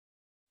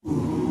So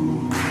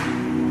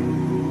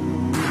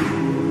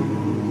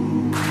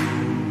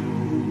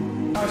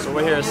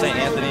we're here at St.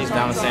 Anthony's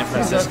down in San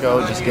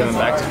Francisco, just giving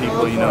back to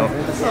people. You know,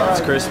 it's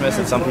Christmas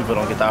and some people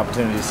don't get the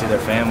opportunity to see their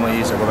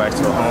families or go back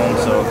to their homes.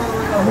 So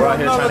we're out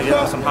here trying to give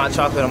them some hot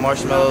chocolate and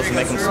marshmallows and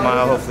make them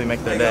smile, hopefully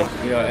make their day.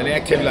 You know, an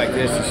activity like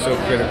this is so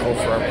critical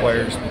for our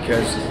players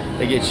because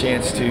they get a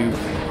chance to,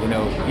 you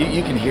know,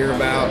 you can hear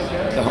about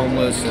the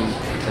homeless and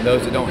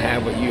those that don't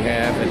have what you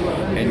have,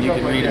 and you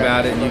can read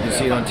about it and you can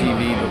see it on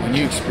TV, but when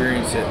you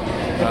experience it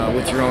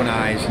with your own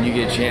eyes and you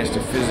get a chance to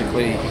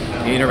physically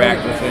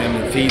interact with them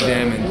and feed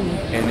them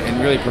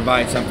and really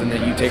provide something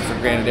that you take for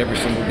granted every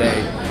single day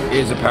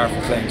is a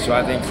powerful thing. So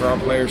I think for our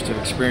players to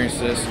experience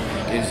this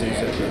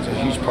is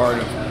a huge part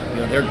of, you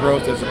know, their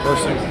growth as a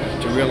person,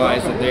 to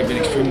realize that they've been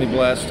extremely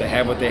blessed to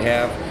have what they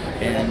have,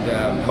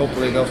 and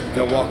hopefully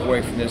they'll walk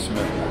away from this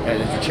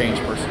as a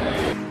changed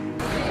person.